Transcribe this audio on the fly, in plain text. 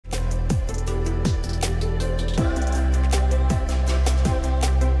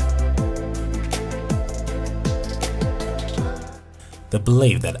The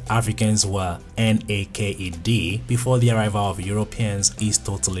belief that Africans were naked before the arrival of Europeans is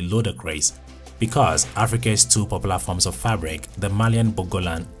totally ludicrous, because Africa's two popular forms of fabric, the Malian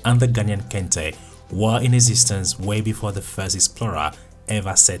bogolan and the Ghanaian kente, were in existence way before the first explorer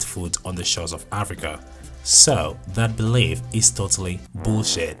ever set foot on the shores of Africa. So that belief is totally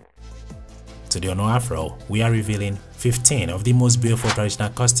bullshit. Today on Afro, we are revealing 15 of the most beautiful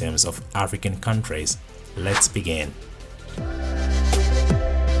traditional costumes of African countries. Let's begin.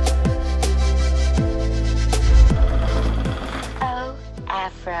 Oh,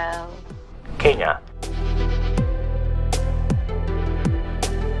 Afro. Kenya.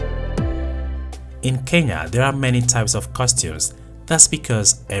 In Kenya, there are many types of costumes. That's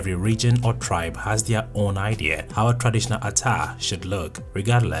because every region or tribe has their own idea how a traditional attire should look.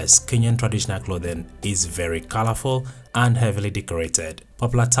 Regardless, Kenyan traditional clothing is very colorful and heavily decorated.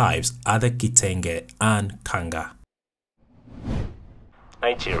 Popular types are the kitenge and kanga.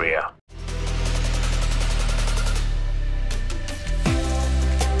 Nigeria.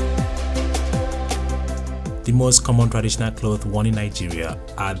 The most common traditional clothes worn in Nigeria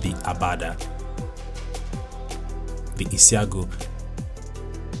are the abada, the isiagu,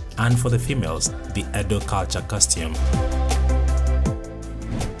 and for the females, the Edo culture costume.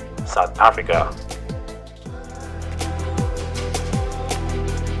 South Africa.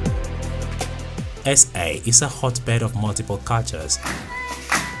 SA is a hotbed of multiple cultures,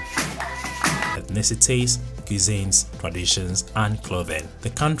 ethnicities, cuisines, traditions, and clothing. The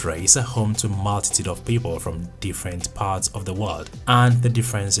country is a home to a multitude of people from different parts of the world, and the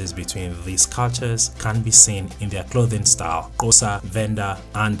differences between these cultures can be seen in their clothing style. Xhosa, Venda,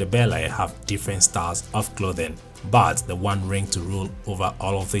 and Ndebele have different styles of clothing, but the one ring to rule over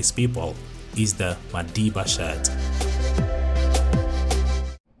all of these people is the Madiba shirt.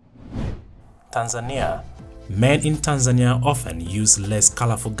 Tanzania. Men in Tanzania often use less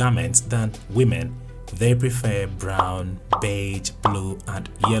colorful garments than women. They prefer brown, beige, blue, and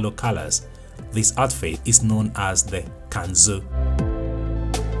yellow colors. This outfit is known as the kanzu.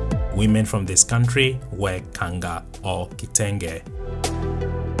 Women from this country wear kanga or kitenge.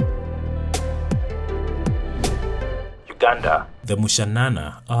 Uganda. The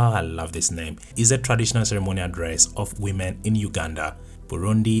mushanana, oh I love this name, is a traditional ceremonial dress of women in Uganda,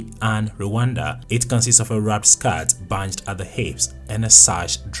 Burundi, and Rwanda. It consists of a wrapped skirt bunched at the hips and a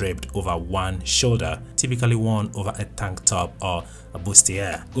sash draped over one shoulder, typically worn over a tank top or a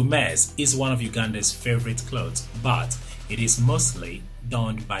bustier. Gomez is one of Uganda's favorite clothes, but it is mostly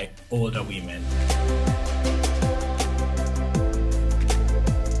donned by older women.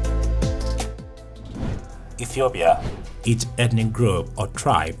 Ethiopia. Each ethnic group or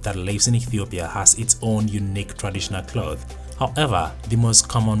tribe that lives in Ethiopia has its own unique traditional clothes. However, the most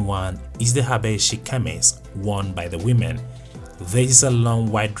common one is the Habeshi chemise worn by the women. This is a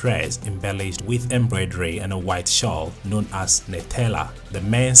long white dress embellished with embroidery and a white shawl known as netela. The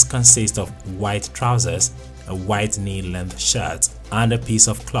men's consist of white trousers, a white knee-length shirt, and a piece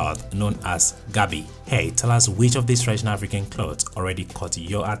of cloth known as gabi. Hey, tell us which of these traditional African clothes already caught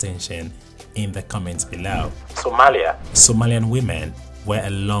your attention in the comments below. Somalia. Somalian women wear a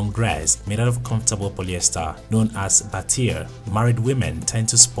long dress made out of comfortable polyester known as batir. Married women tend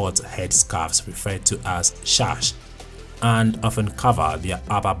to sport headscarves referred to as shash and often cover their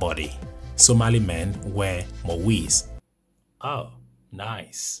upper body. Somali men wear mawis. Oh,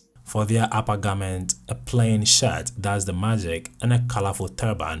 nice. For their upper garment, a plain shirt does the magic, and a colorful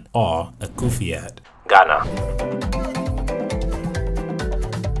turban or a kufiat. Ghana.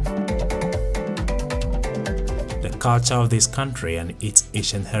 The culture of this country and its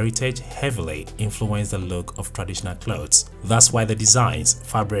ancient heritage heavily influence the look of traditional clothes. That's why the designs,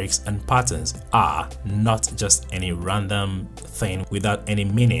 fabrics, and patterns are not just any random thing without any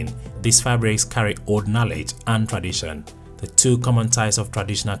meaning. These fabrics carry old knowledge and tradition. The two common types of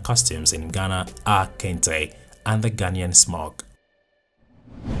traditional costumes in Ghana are kente and the Ghanaian smock.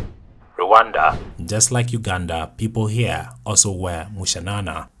 Rwanda. Just like Uganda, people here also wear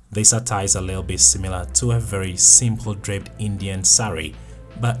mushanana. This attire is a little bit similar to a very simple draped Indian sari,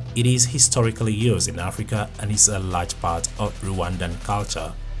 but it is historically used in Africa and is a large part of Rwandan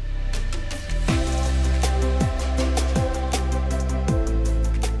culture.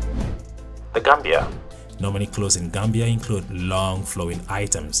 The Gambia. Normally clothes in Gambia include long flowing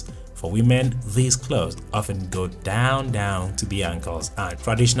items. For women, these clothes often go down to the ankles, and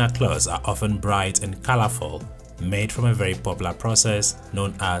traditional clothes are often bright and colorful, made from a very popular process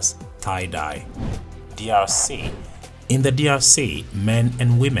known as tie-dye. D.R.C. In the D.R.C, men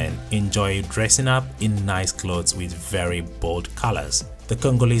and women enjoy dressing up in nice clothes with very bold colors. The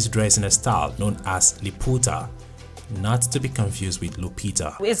Congolese dress in a style known as liputa. not to be confused with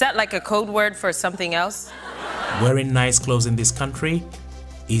Lupita. Is that like a code word for something else? Wearing nice clothes in this country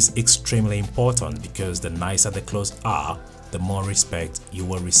is extremely important because the nicer the clothes are, the more respect you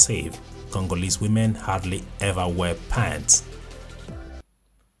will receive. Congolese women hardly ever wear pants.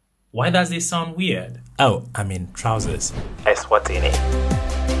 Why does this sound weird? Oh, I mean trousers. Eswatini.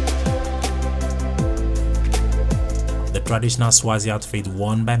 The traditional Swazi outfit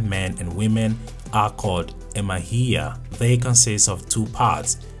worn by men and women are called emahia. They consist of two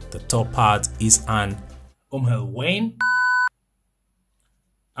parts. The top part is an umhelwane.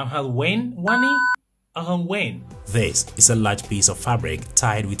 This is a large piece of fabric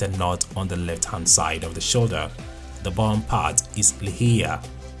tied with a knot on the left-hand side of the shoulder. The bottom part is lihia,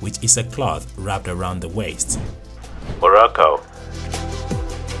 which is a cloth wrapped around the waist. Morocco.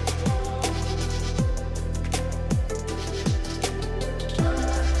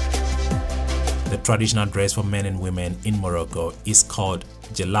 The traditional dress for men and women in Morocco is called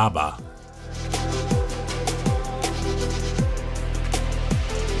djellaba.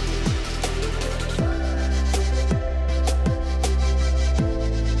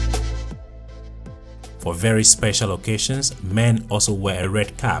 For very special occasions, men also wear a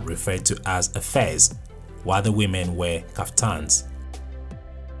red cap referred to as a fez, while the women wear kaftans.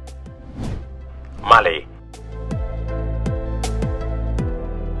 Mali.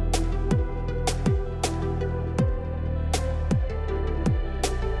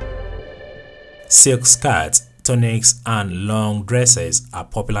 Silk skirts, tunics, and long dresses are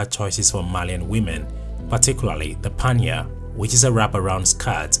popular choices for Malian women, particularly the panya, which is a wraparound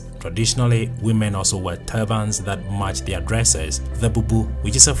skirt. Traditionally, women also wear turbans that match their dresses. The bubu,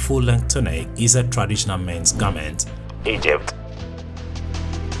 which is a full-length tunic, is a traditional men's garment. Egypt.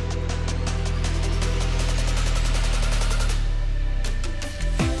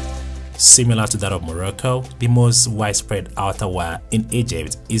 Similar to that of Morocco, the most widespread outerwear in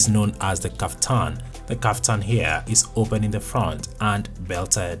Egypt is known as the kaftan. The kaftan here is open in the front and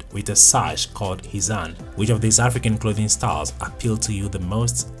belted with a sash called hizan. Which of these African clothing styles appeal to you the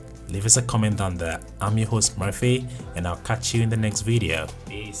most? Leave us a comment down there. I'm your host Murphy, and I'll catch you in the next video.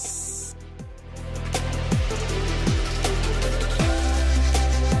 Peace.